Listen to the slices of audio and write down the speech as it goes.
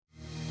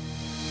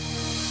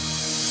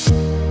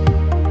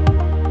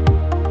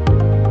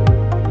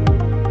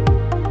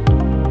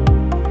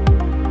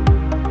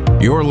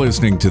You're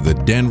listening to the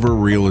Denver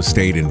Real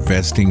Estate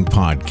Investing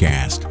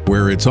Podcast,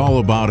 where it's all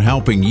about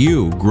helping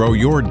you grow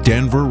your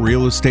Denver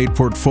real estate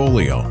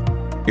portfolio.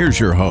 Here's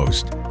your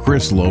host,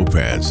 Chris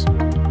Lopez.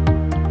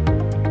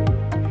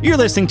 You're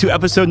listening to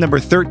episode number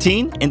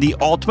 13 in the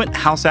Ultimate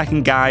House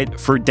Hacking Guide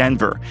for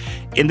Denver.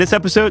 In this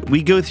episode,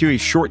 we go through a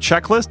short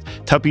checklist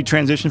to help you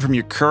transition from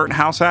your current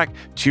house hack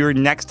to your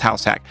next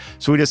house hack.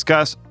 So we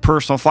discuss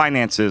personal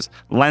finances,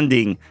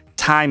 lending,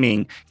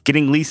 timing,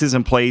 getting leases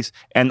in place,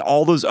 and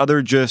all those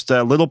other just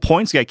little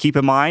points you got to keep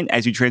in mind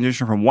as you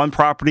transition from one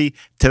property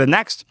to the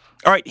next.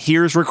 All right,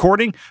 here's a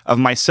recording of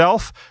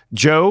myself,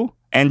 Joe,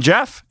 and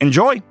Jeff.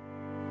 Enjoy.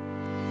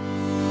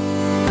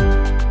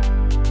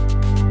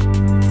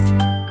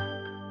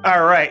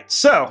 All right.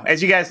 So,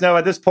 as you guys know,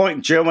 at this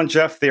point, Joe and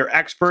Jeff, they're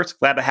experts.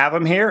 Glad to have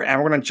them here.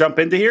 And we're going to jump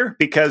into here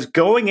because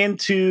going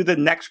into the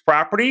next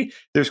property,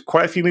 there's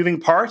quite a few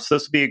moving parts.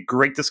 This will be a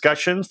great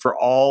discussion for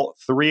all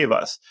three of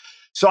us.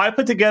 So I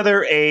put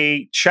together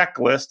a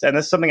checklist, and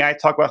this is something I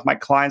talk about with my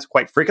clients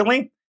quite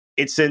frequently.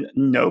 It's in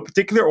no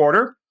particular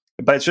order,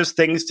 but it's just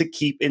things to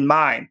keep in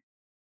mind.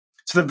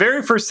 So the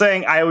very first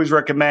thing I always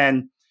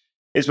recommend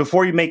is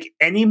before you make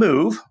any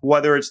move,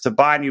 whether it's to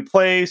buy a new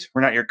place,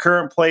 rent out your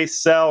current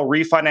place, sell,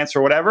 refinance,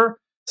 or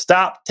whatever,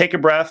 stop, take a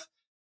breath,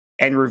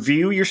 and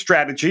review your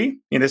strategy.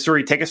 And this is where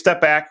you take a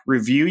step back,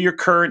 review your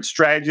current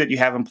strategy that you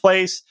have in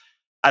place,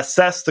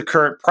 assess the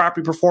current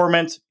property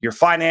performance, your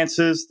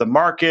finances, the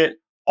market,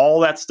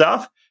 all that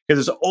stuff, because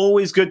it's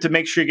always good to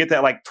make sure you get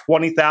that like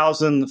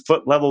 20,000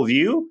 foot level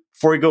view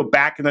before you go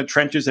back in the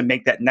trenches and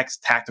make that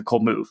next tactical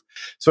move.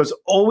 So it's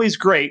always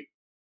great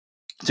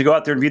to go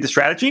out there and view the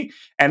strategy.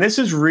 And this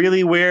is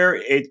really where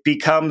it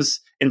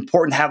becomes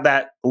important to have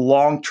that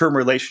long-term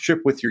relationship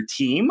with your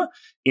team,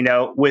 you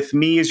know, with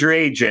me as your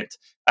agent,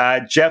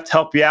 Jeff to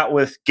help you out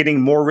with getting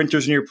more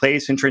renters in your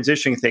place and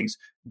transitioning things,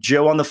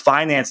 Joe on the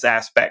finance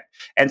aspect.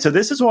 And so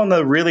this is one of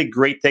the really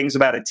great things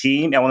about a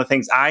team. And one of the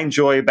things I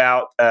enjoy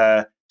about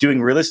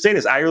doing real estate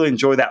is I really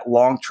enjoy that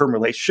long-term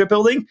relationship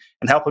building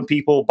and helping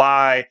people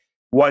buy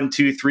 1,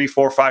 2, 3,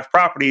 4, 5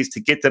 properties to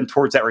get them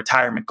towards that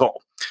retirement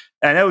goal.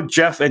 And I know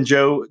Jeff and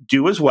Joe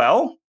do as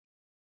well,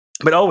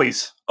 but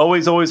always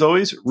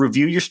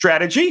review your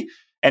strategy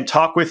and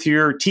talk with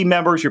your team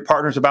members, your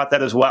partners about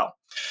that as well.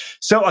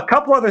 So a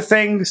couple other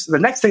things. The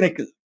next thing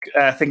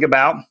to think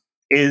about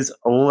is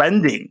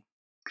lending.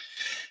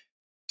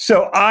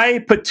 So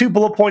I put 2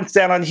 bullet points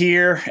down on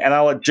here, and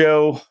I'll let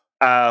Joe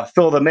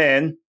fill them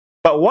in.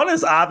 But one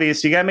is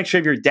obvious. You got to make sure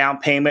you have your down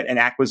payment and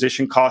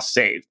acquisition costs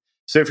saved.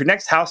 So if your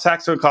next house hack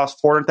is going to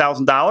cost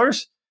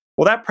 $400,000,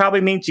 well, that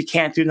probably means you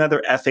can't do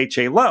another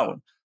FHA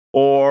loan,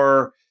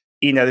 or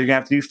you're going to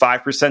have to do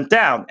 5%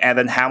 down. And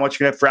then how much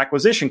you're going to have for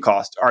acquisition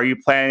cost? Are you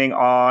planning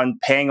on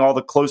paying all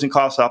the closing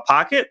costs out of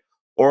pocket?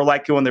 Or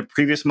like in the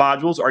previous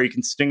modules, are you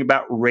considering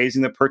about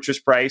raising the purchase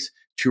price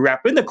to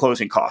wrap in the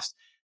closing cost?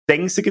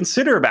 Things to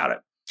consider about it.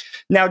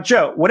 Now,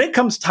 Joe, when it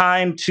comes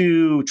time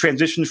to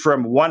transition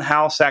from one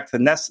house hack to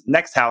the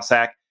next house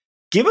hack,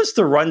 give us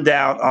the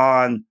rundown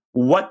on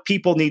what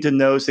people need to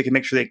know so they can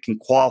make sure they can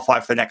qualify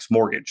for the next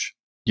mortgage.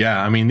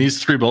 Yeah, I mean,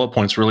 these 3 bullet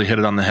points really hit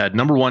it on the head.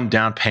 Number one,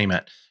 down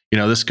payment.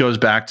 This goes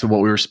back to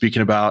what we were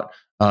speaking about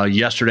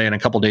yesterday and a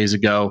couple days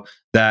ago,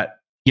 that,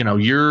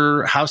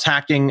 you're house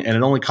hacking and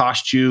it only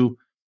costs you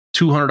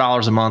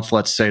 $200 a month,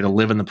 let's say, to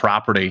live in the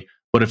property.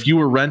 But if you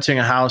were renting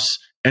a house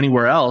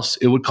anywhere else,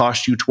 it would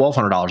cost you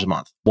 $1,200 a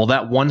month. Well,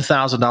 that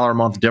 $1,000 a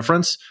month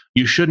difference,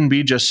 you shouldn't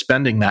be just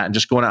spending that and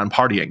just going out and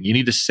partying. You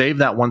need to save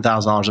that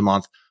 $1,000 a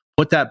month,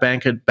 put that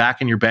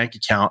back in your bank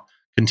account,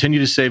 continue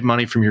to save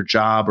money from your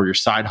job or your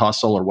side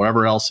hustle or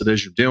whatever else it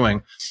is you're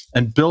doing,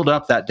 and build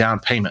up that down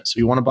payment. So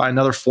you want to buy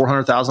another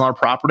 $400,000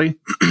 property,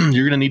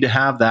 you're going to need to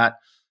have that,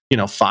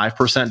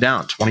 5%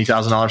 down,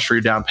 $20,000 for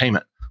your down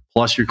payment,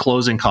 plus your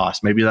closing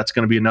costs. Maybe that's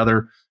going to be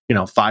another,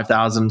 $5,000,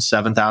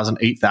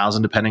 $7,000,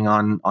 $8,000, depending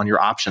on your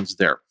options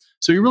there.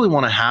 So you really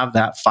want to have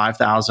that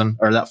 $5,000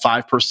 or that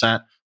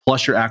 5%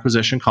 plus your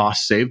acquisition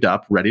costs saved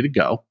up, ready to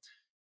go.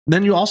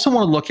 Then you also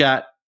want to look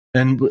at,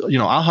 and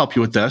I'll help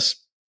you with this.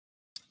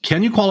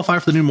 Can you qualify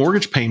for the new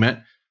mortgage payment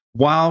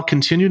while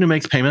continuing to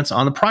make payments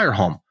on the prior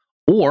home?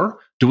 Or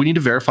do we need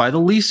to verify the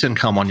lease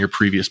income on your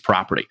previous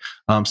property?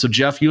 So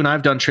Jeff, you and I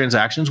have done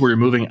transactions where you're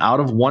moving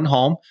out of one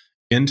home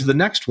into the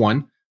next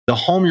one. The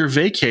home you're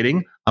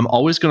vacating, I'm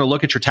always going to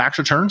look at your tax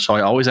return. So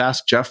I always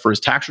ask Jeff for his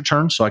tax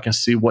return so I can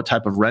see what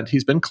type of rent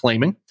he's been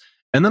claiming.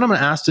 And then I'm going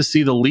to ask to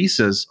see the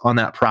leases on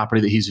that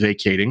property that he's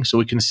vacating so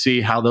we can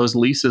see how those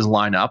leases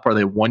line up. Are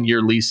they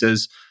 1-year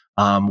leases?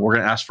 We're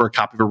going to ask for a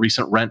copy of a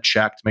recent rent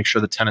check to make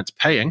sure the tenant's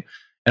paying.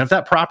 And if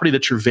that property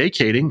that you're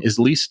vacating is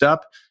leased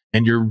up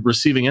and you're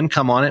receiving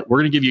income on it, we're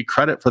going to give you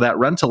credit for that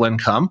rental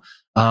income.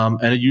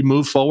 And you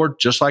move forward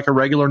just like a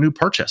regular new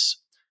purchase.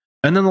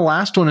 And then the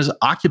last one is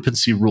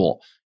occupancy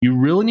rule. You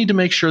really need to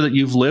make sure that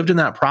you've lived in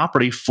that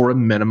property for a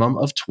minimum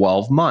of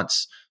 12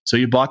 months. So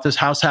you bought this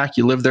house hack,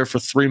 you lived there for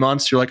 3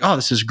 months. You're like, oh,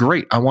 this is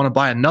great. I want to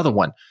buy another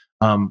one.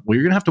 Well,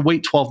 you're going to have to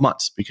wait 12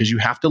 months because you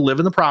have to live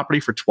in the property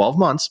for 12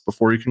 months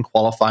before you can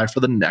qualify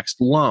for the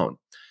next loan.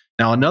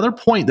 Now, another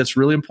point that's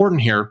really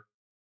important here,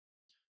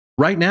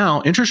 right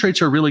now, interest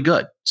rates are really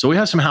good. So we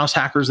have some house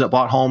hackers that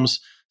bought homes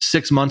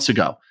 6 months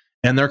ago,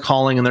 and they're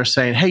calling and they're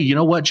saying, hey, you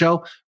know what,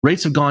 Joe?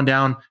 Rates have gone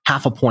down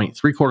 0.5 point,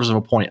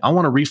 0.75 point. I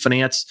want to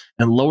refinance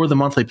and lower the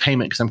monthly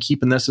payment because I'm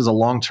keeping this as a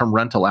long-term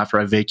rental after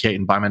I vacate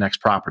and buy my next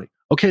property.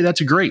 Okay,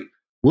 that's great.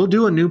 We'll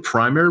do a new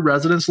primary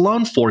residence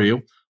loan for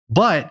you,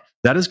 but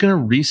that is going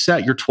to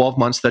reset your 12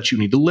 months that you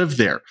need to live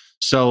there.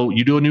 So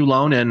you do a new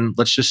loan in,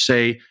 let's just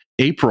say,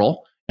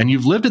 April, and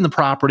you've lived in the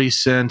property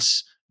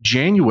since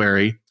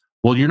January.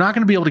 Well, you're not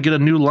going to be able to get a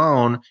new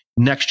loan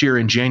next year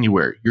in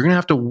January. You're going to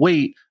have to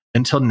wait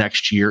until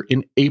next year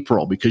in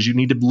April because you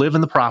need to live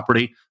in the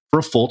property for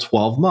a full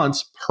 12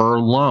 months per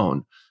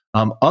loan.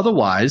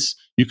 Otherwise,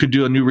 you could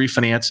do a new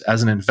refinance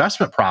as an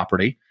investment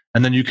property,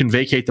 and then you can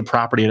vacate the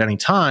property at any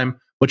time,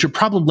 but you're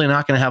probably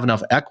not going to have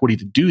enough equity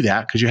to do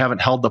that because you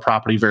haven't held the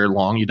property very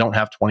long. You don't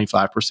have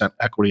 25%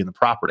 equity in the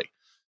property.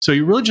 So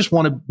you really just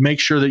want to make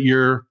sure that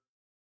you're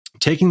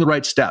taking the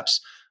right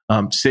steps,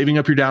 saving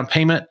up your down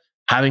payment,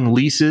 having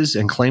leases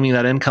and claiming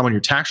that income on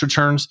your tax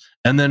returns,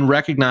 and then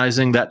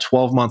recognizing that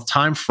 12-month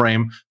time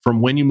frame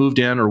from when you moved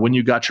in or when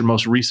you got your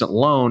most recent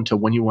loan to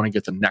when you want to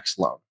get the next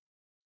loan.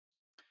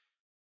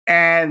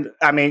 And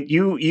I mean,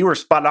 you were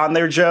spot on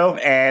there, Joe.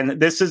 And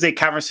this is a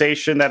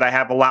conversation that I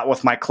have a lot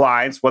with my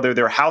clients, whether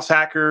they're house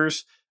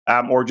hackers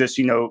or just,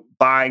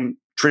 buying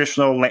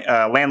traditional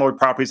landlord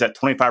properties at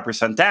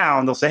 25%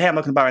 down. They'll say, hey, I'm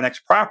looking to buy my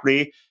next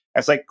property. And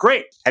it's like,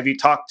 great. Have you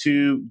talked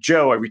to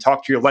Joe? Have you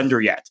talked to your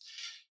lender yet?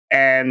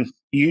 And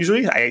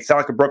usually I sound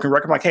like a broken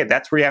record. I'm like, hey,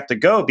 that's where you have to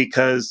go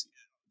because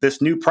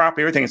this new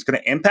property, everything is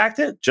going to impact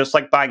it. Just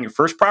like buying your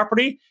first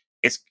property,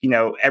 it's,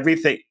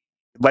 everything.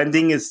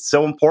 Lending is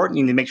so important.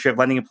 You need to make sure you have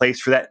lending in place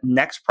for that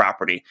next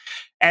property.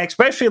 And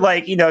especially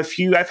if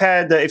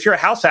you're a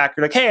house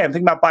hacker, like, hey, I'm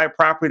thinking about buying a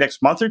property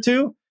next month or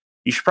two,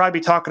 you should probably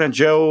be talking to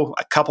Joe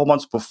a couple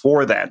months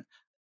before then.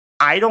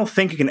 I don't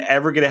think you can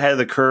ever get ahead of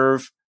the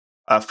curve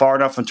far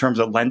enough in terms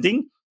of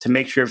lending to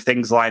make sure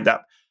everything's lined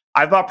up.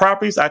 I bought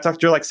properties. I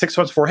talked to Joe like 6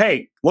 months before.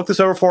 Hey, look this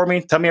over for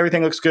me. Tell me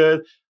everything looks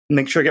good.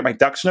 Make sure I get my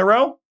ducks in a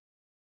row.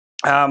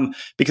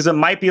 Because it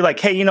might be like,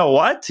 hey, you know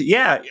what?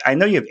 Yeah, I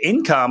know you have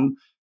income,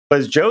 but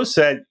as Joe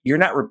said, you're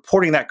not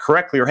reporting that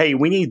correctly. Or, hey,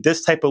 we need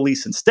this type of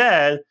lease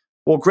instead.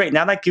 Well, great.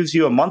 Now that gives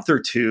you a month or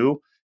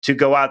two to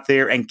go out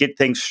there and get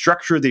things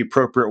structured the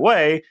appropriate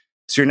way.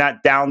 So you're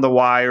not down the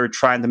wire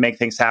trying to make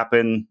things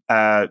happen,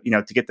 to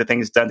get the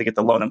things done, to get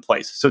the loan in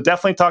place. So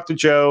definitely talk to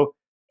Joe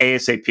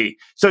ASAP.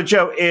 So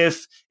Joe,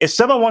 if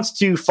someone wants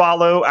to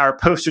follow our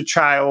poster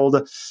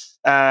child,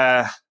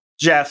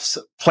 Jeff's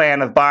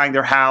plan of buying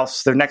their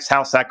next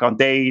house hack on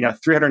day,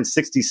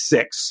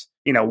 366,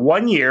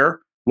 1 year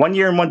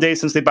and 1 day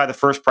since they buy the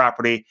first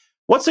property,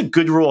 what's a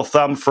good rule of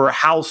thumb for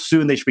how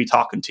soon they should be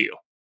talking to you?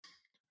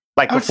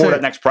 Like before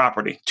that next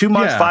property? 2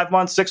 months, 5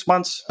 months, 6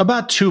 months?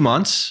 About 2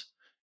 months.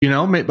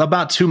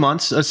 About 2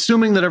 months,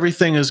 assuming that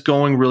everything is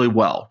going really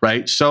well,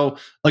 right? So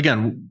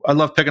again, I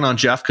love picking on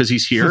Jeff because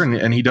he's here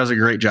and he does a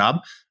great job.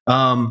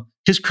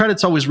 His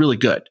credit's always really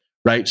good,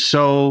 right?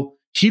 So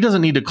he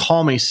doesn't need to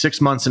call me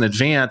 6 months in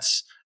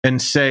advance and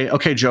say,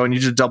 okay, Joe, I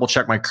need you to double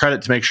check my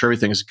credit to make sure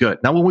everything is good.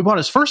 Now, when we bought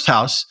his first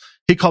house,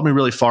 he called me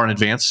really far in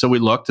advance. So we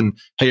looked and,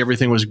 hey,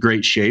 everything was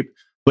great shape.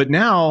 But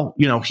now,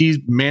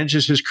 he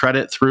manages his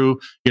credit through,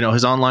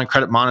 his online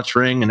credit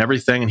monitoring and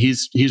everything. And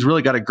he's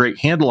really got a great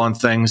handle on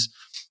things.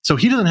 So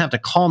he doesn't have to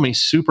call me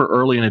super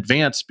early in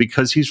advance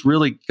because he's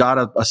really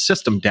got a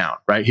system down,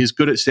 right? He's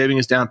good at saving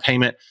his down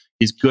payment.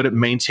 He's good at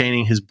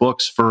maintaining his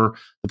books for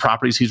the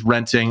properties he's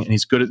renting, and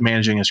he's good at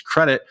managing his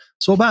credit.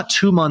 So about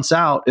 2 months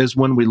out is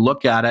when we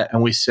look at it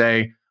and we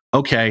say,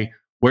 okay,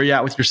 where are you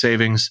at with your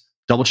savings?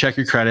 Double check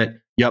your credit.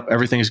 Yep,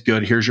 everything's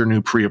good. Here's your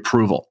new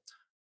pre-approval.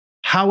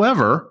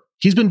 However,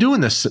 he's been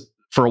doing this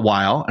for a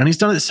while and he's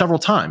done it several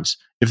times.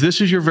 If this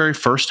is your very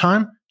first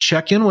time,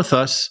 check in with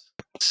us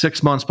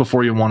 6 months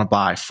before you want to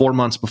buy, 4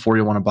 months before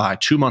you want to buy,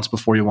 2 months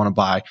before you want to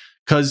buy.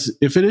 Because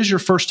if it is your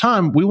first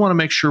time, we want to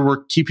make sure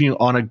we're keeping you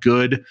on a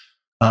good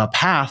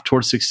path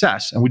towards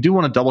success. And we do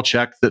want to double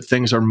check that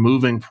things are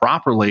moving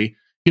properly,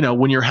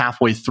 when you're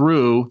halfway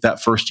through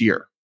that first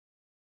year.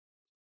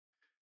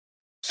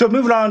 So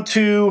moving on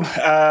to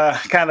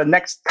kind of the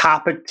next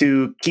topic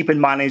to keep in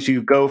mind as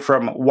you go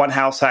from one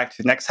house hack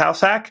to the next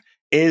house hack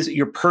is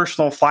your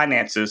personal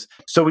finances.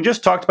 So we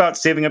just talked about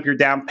saving up your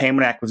down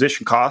payment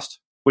acquisition cost,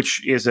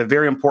 which is a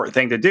very important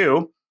thing to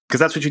do because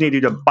that's what you need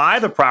to do to buy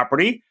the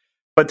property.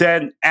 But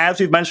then, as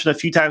we've mentioned a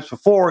few times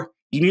before,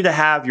 you need to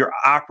have your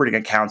operating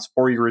accounts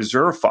or your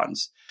reserve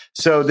funds.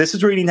 So this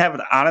is where you need to have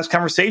an honest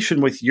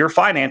conversation with your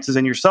finances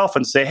and yourself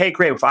and say, hey,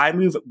 great,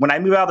 when I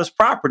move out of this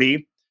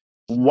property,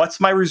 what's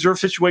my reserve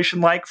situation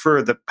like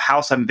for the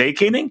house I'm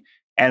vacating?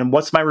 And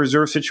what's my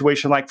reserve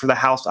situation like for the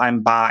house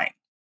I'm buying?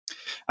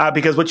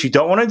 Because what you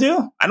don't want to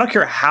do, I don't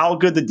care how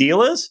good the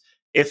deal is,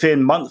 if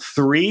in month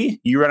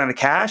 3 you run out of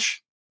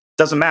cash,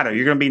 doesn't matter.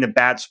 You're going to be in a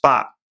bad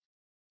spot.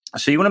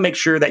 So you want to make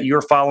sure that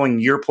you're following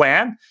your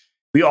plan.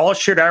 We all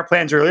shared our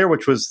plans earlier,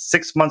 which was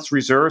 6 months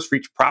reserves for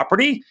each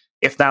property,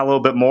 if not a little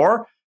bit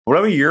more.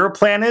 Whatever your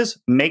plan is,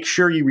 make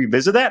sure you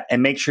revisit that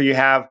and make sure you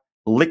have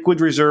liquid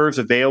reserves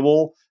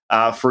available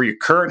for your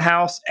current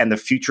house and the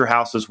future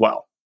house as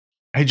well.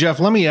 Hey, Jeff,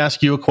 let me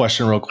ask you a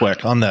question real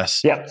quick on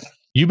this. Yep.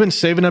 You've been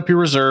saving up your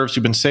reserves.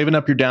 You've been saving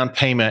up your down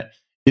payment.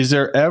 Is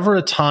there ever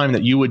a time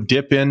that you would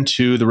dip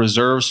into the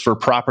reserves for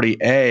property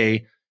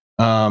A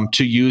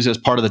to use as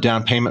part of the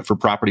down payment for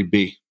property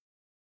B?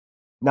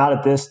 Not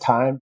at this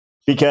time,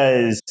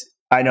 because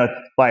I know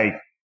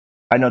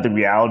the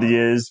reality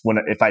is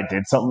if I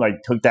did something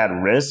like took that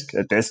risk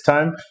at this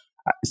time,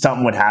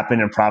 something would happen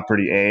in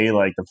property A,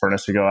 like the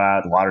furnace would go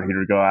out, the water heater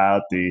would go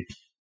out, the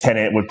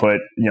tenant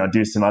would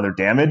do some other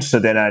damage. So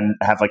then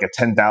I'd have like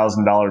a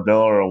 $10,000 bill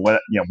or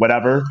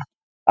whatever.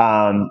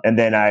 And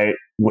then I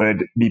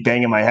would be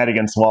banging my head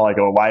against the wall. I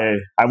go,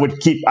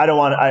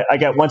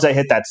 once I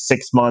hit that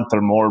 6 month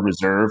or more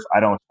reserve, I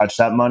don't touch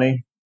that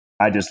money.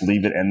 I just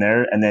leave it in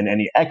there. And then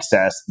any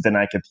excess, then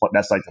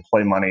that's like the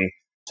play money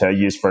to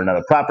use for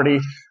another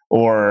property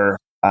or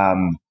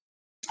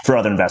for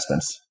other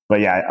investments. But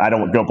yeah, I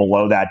don't go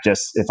below that.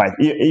 Just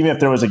even if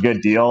there was a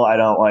good deal, I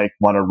don't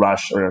want to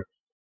rush or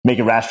make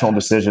irrational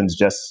decisions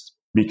just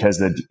because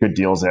the good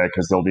deal's there.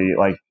 Because there'll be,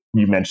 like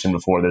you mentioned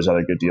before, there's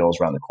other good deals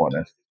around the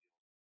corner.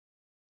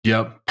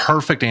 Yep.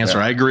 Perfect answer.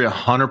 Yeah. I agree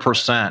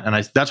 100%.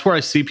 And that's where I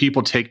see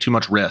people take too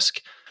much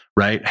risk,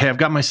 right? Hey, I've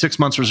got my 6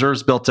 months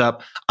reserves built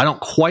up. I don't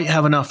quite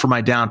have enough for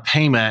my down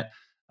payment,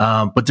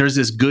 but there's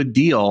this good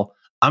deal.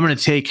 I'm going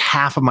to take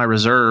half of my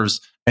reserves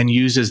and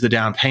use as the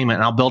down payment,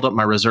 and I'll build up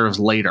my reserves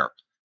later,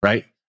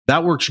 right?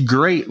 That works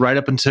great right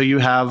up until you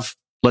have,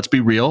 let's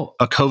be real,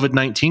 a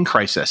COVID-19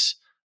 crisis,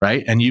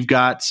 right? And you've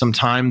got some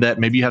time that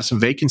maybe you have some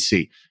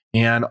vacancy,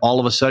 and all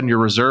of a sudden your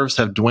reserves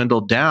have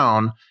dwindled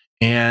down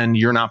and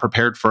you're not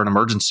prepared for an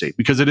emergency,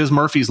 because it is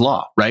Murphy's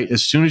Law, right?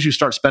 As soon as you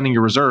start spending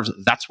your reserves,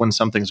 that's when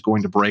something's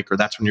going to break, or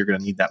that's when you're going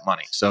to need that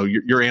money. So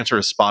your answer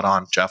is spot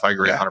on, Jeff. I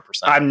agree 100%.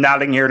 I'm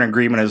nodding here in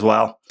agreement as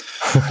well.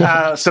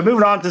 So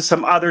moving on to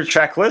some other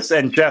checklists,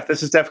 and Jeff,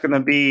 this is definitely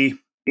going to be,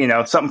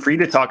 something for you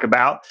to talk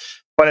about,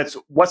 but it's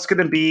what's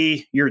going to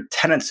be your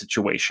tenant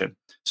situation.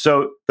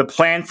 So the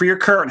plan for your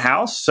current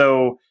house.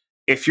 So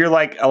if you're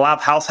like a lot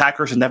of house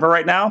hackers in Denver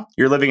right now,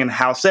 you're living in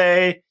house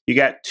A, you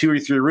got 2 or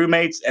 3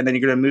 roommates, and then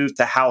you're going to move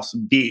to house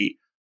B.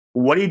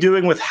 What are you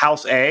doing with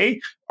house A?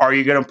 Are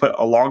you going to put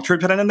a long-term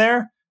tenant in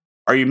there?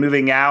 Are you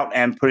moving out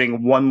and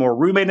putting one more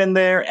roommate in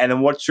there? And then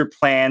what's your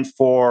plan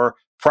for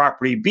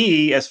property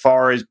B as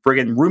far as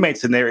bringing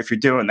roommates in there if you're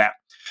doing that?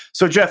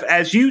 So Jeff,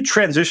 as you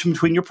transition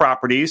between your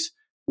properties,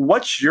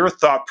 what's your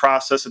thought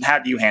process and how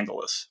do you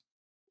handle this?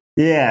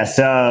 Yeah,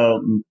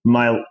 so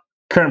my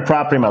current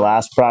property, my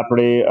last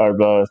property are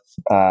both,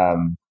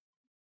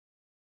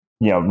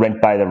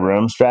 rent by the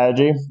room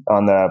strategy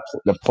on the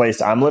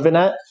place I'm living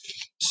at.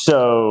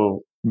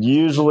 So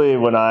usually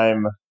when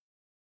I'm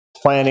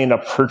planning a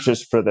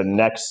purchase for the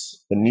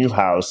new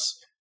house,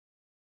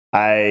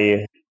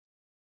 I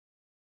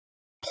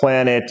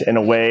plan it in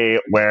a way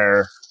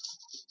where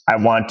I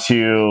want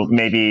to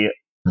maybe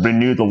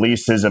renew the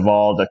leases of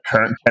all the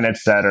current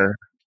tenants that are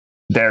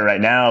there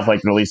right now, if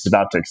like the lease is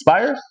about to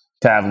expire,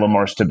 to have a little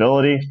more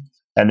stability.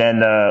 And then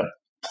the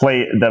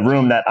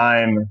room that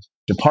I'm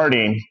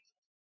departing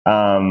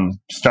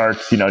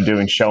starts,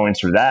 doing showings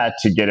for that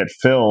to get it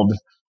filled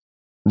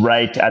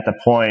right at the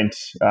point.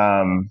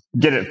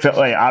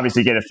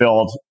 Obviously get it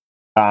filled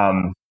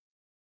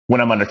when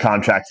I'm under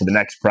contract to the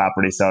next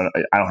property, so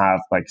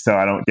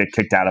I don't get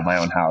kicked out of my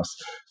own house.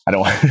 I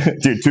don't want to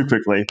do it too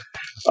quickly.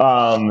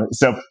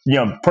 So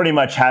pretty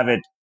much have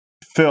it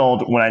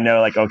filled when I know,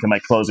 like, okay, my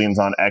closing's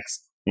on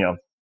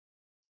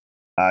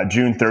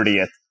June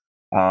 30th.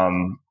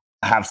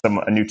 Have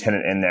a new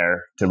tenant in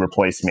there to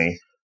replace me.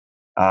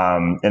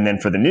 And then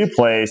for the new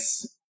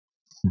place,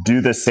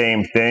 do the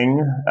same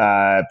thing,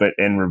 but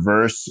in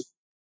reverse.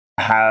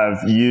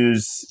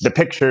 Use the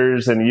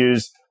pictures and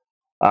use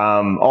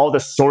all the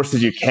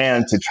sources you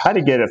can to try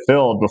to get it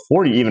filled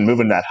before you even move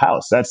into that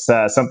house. That's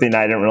something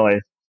I didn't really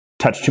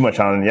touch too much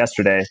on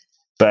yesterday,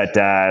 but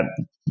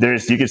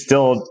you could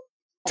still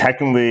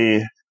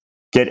technically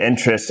get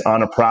interest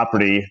on a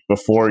property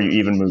before you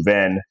even move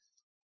in,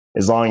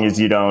 as long as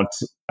you don't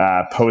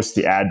post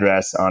the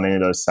address on any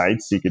of those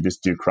sites. You could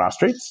just do cross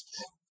streets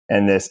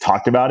and just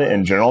talk about it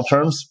in general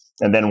terms.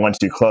 And then once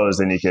you close,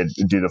 then you could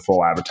do the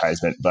full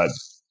advertisement. But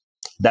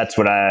that's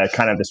what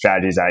kind of the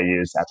strategies I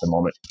use at the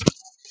moment.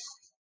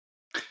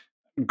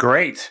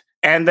 Great.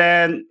 And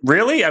then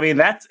really,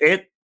 that's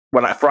it.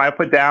 Before I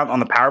put down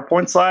on the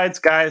PowerPoint slides,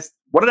 guys,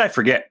 what did I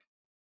forget?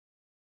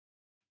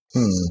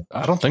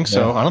 I don't think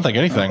so. Yeah. I don't think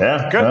anything.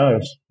 Yeah,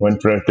 good.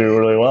 Went through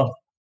really well.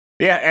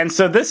 Yeah, and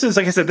so this is,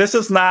 like I said, this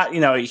is not,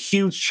 a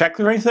huge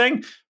checklist or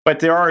anything, but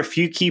there are a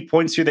few key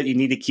points here that you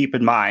need to keep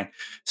in mind.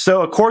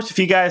 So, of course, if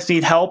you guys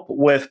need help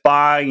with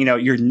buying,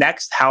 your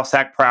next house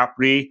hack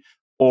property,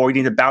 or you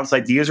need to bounce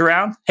ideas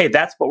around, hey,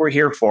 that's what we're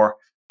here for.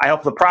 I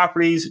help with the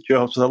properties, Joe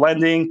helps with the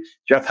lending,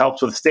 Jeff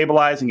helps with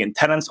stabilizing and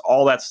tenants,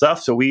 all that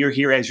stuff. So we are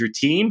here as your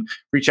team.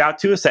 Reach out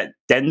to us at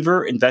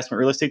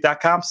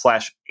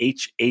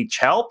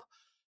denverinvestmentrealestate.com/HHhelp.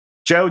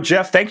 Joe,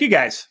 Jeff, thank you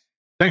guys.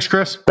 Thanks,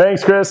 Chris.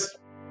 Thanks, Chris.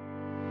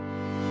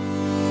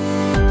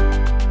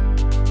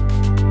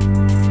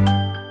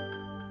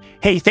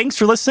 Hey, thanks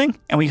for listening,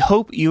 and we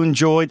hope you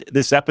enjoyed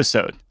this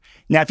episode.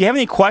 Now, if you have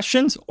any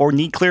questions or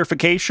need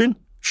clarification,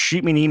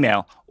 shoot me an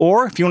email.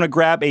 Or if you want to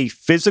grab a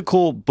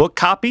physical book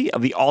copy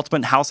of the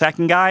Ultimate House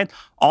Hacking Guide,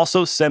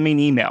 also send me an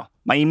email.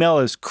 My email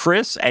is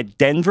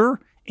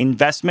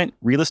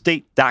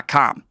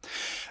chris@denverinvestmentrealestate.com.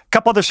 A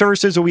couple other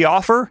services that we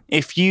offer.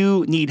 If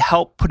you need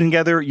help putting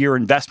together your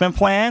investment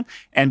plan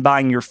and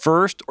buying your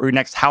first or your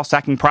next house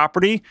hacking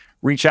property,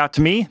 reach out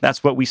to me.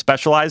 That's what we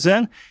specialize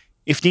in.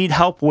 If you need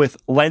help with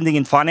lending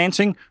and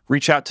financing,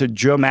 reach out to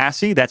Joe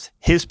Massey. That's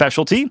his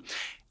specialty.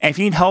 And if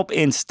you need help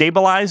in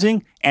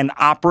stabilizing and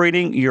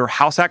operating your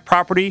house hack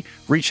property,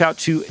 reach out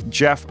to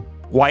Jeff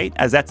White,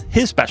 as that's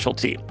his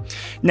specialty.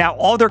 Now,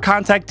 all their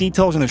contact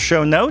details in the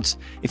show notes.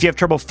 If you have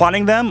trouble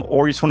finding them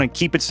or you just want to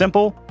keep it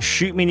simple,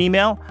 shoot me an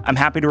email. I'm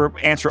happy to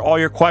answer all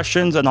your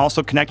questions and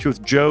also connect you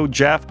with Joe,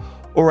 Jeff,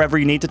 or whoever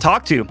you need to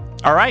talk to.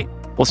 All right,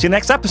 we'll see you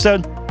next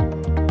episode.